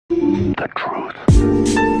The truth.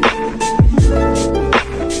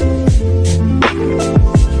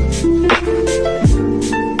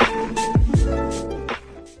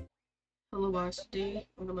 Hello guys, today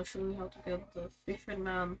I'm gonna show you how to get the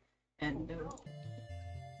Fisherman and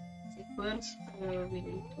first we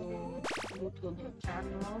need to go to the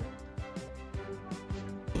channel.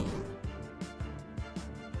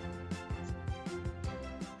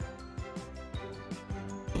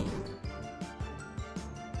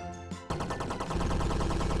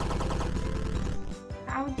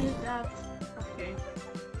 How did that? Okay.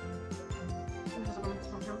 I'm just gonna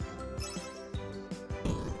come here.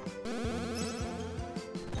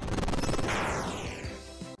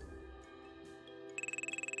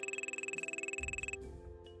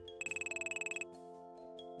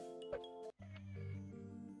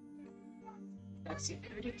 That's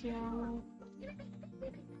security out.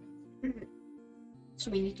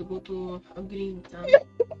 So we need to go to a green tent.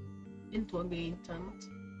 Into a green tent.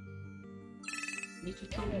 Need to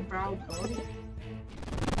kill the brown dog.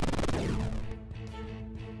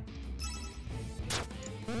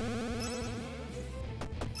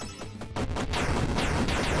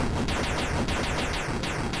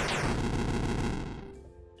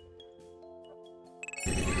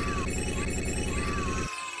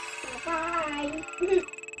 Bye.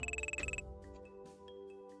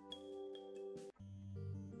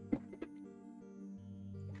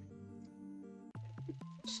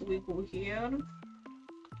 So we go here.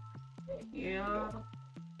 Here.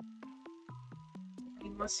 We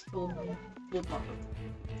must kill the bottom.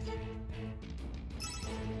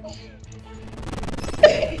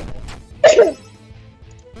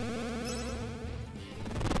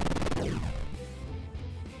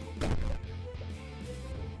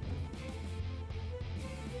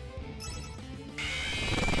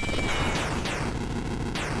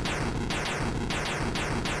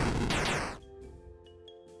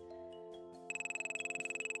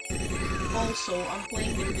 Also, I'm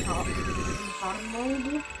playing in hard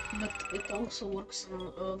mode, but it also works in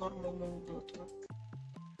normal mode too.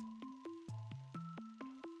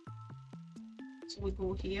 So we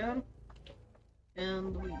go here,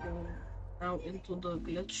 and we go now into the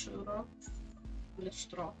glitch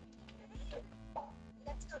drop.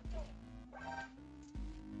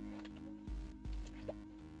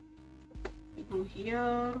 We go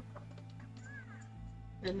here,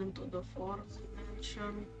 and into the fourth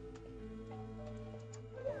dimension.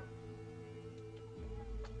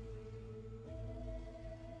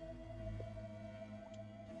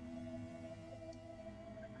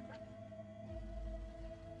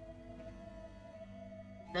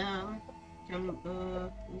 Then then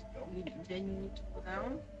you need to go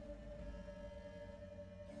down,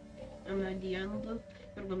 and at the end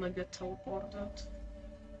you're gonna get teleported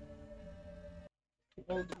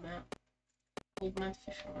to Old Man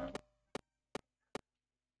Fisherman.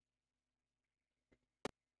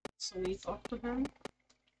 So we talk to him.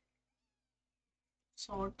 It's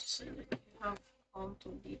hard to say that you have gone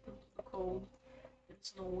too deep into the cold.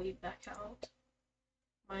 There's no way back out.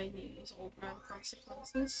 My name is Old Man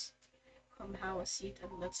Consequences. Come have a seat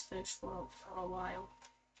and let's fish for a while.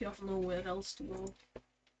 If you have nowhere else to go.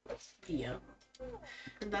 The end.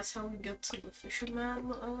 And that's how we get to the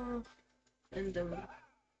Fisherman. And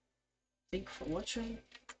thank you for watching.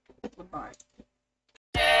 Goodbye.